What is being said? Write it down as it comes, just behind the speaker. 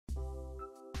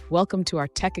Welcome to our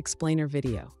Tech Explainer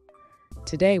video.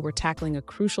 Today, we're tackling a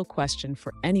crucial question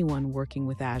for anyone working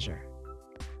with Azure.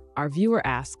 Our viewer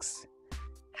asks,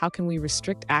 how can we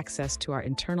restrict access to our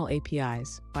internal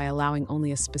APIs by allowing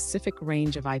only a specific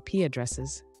range of IP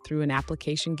addresses through an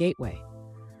application gateway?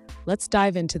 Let's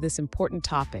dive into this important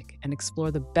topic and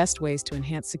explore the best ways to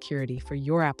enhance security for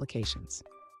your applications.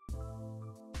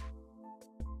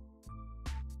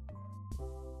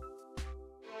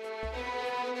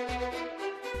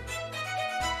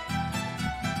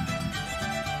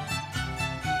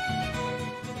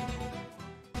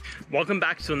 Welcome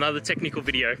back to another technical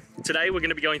video. Today we're going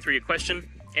to be going through your question,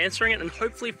 answering it, and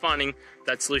hopefully finding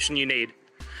that solution you need.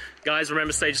 Guys,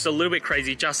 remember, stay just a little bit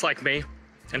crazy, just like me,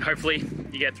 and hopefully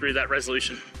you get through that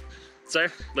resolution. So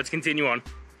let's continue on.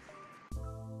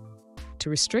 To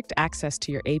restrict access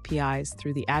to your APIs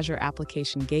through the Azure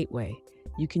Application Gateway,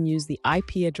 you can use the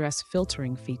IP address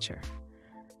filtering feature.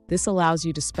 This allows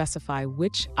you to specify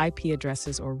which IP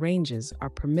addresses or ranges are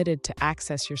permitted to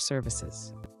access your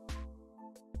services.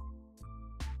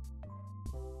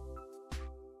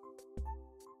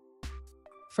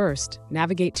 First,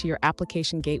 navigate to your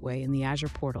Application Gateway in the Azure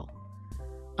portal.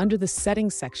 Under the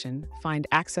Settings section, find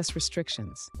Access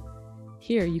Restrictions.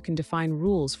 Here, you can define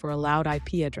rules for allowed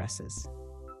IP addresses.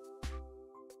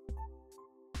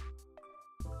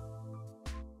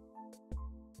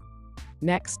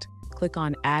 Next, click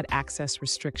on Add Access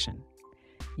Restriction.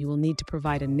 You will need to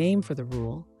provide a name for the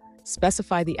rule,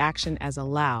 specify the action as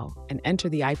Allow, and enter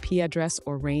the IP address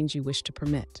or range you wish to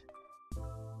permit.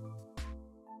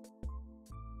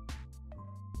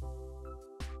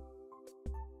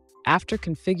 After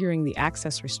configuring the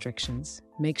access restrictions,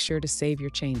 make sure to save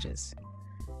your changes.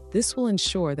 This will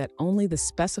ensure that only the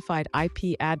specified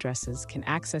IP addresses can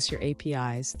access your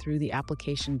APIs through the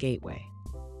Application Gateway.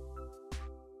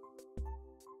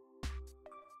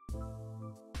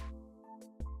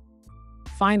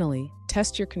 Finally,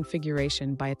 test your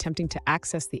configuration by attempting to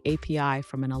access the API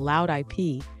from an allowed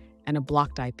IP and a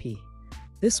blocked IP.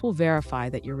 This will verify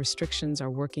that your restrictions are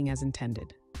working as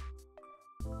intended.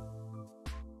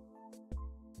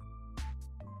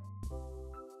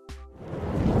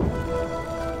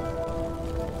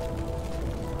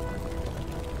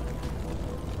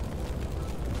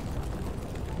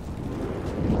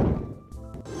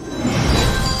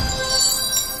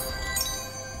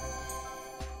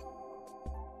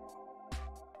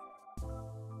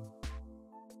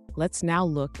 Let's now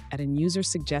look at a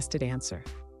user-suggested answer.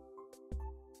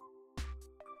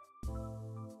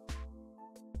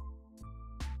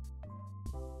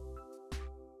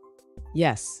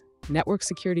 Yes, network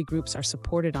security groups are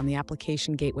supported on the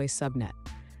Application Gateway subnet.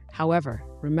 However,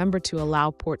 remember to allow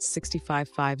ports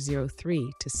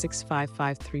 65503 to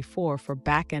 65534 for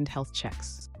back-end health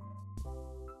checks.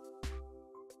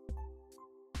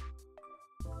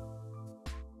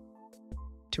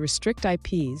 To restrict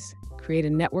IPs, create a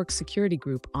network security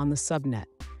group on the subnet.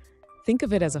 Think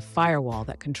of it as a firewall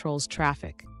that controls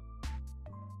traffic.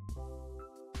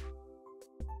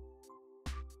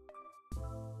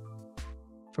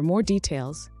 For more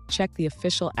details, check the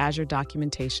official Azure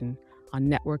documentation on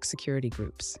network security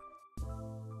groups.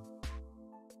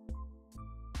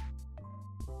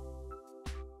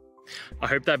 I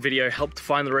hope that video helped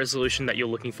find the resolution that you're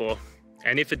looking for.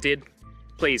 And if it did,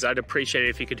 please, I'd appreciate it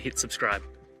if you could hit subscribe.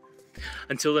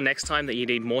 Until the next time that you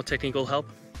need more technical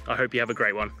help, I hope you have a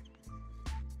great one.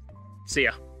 See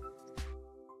ya.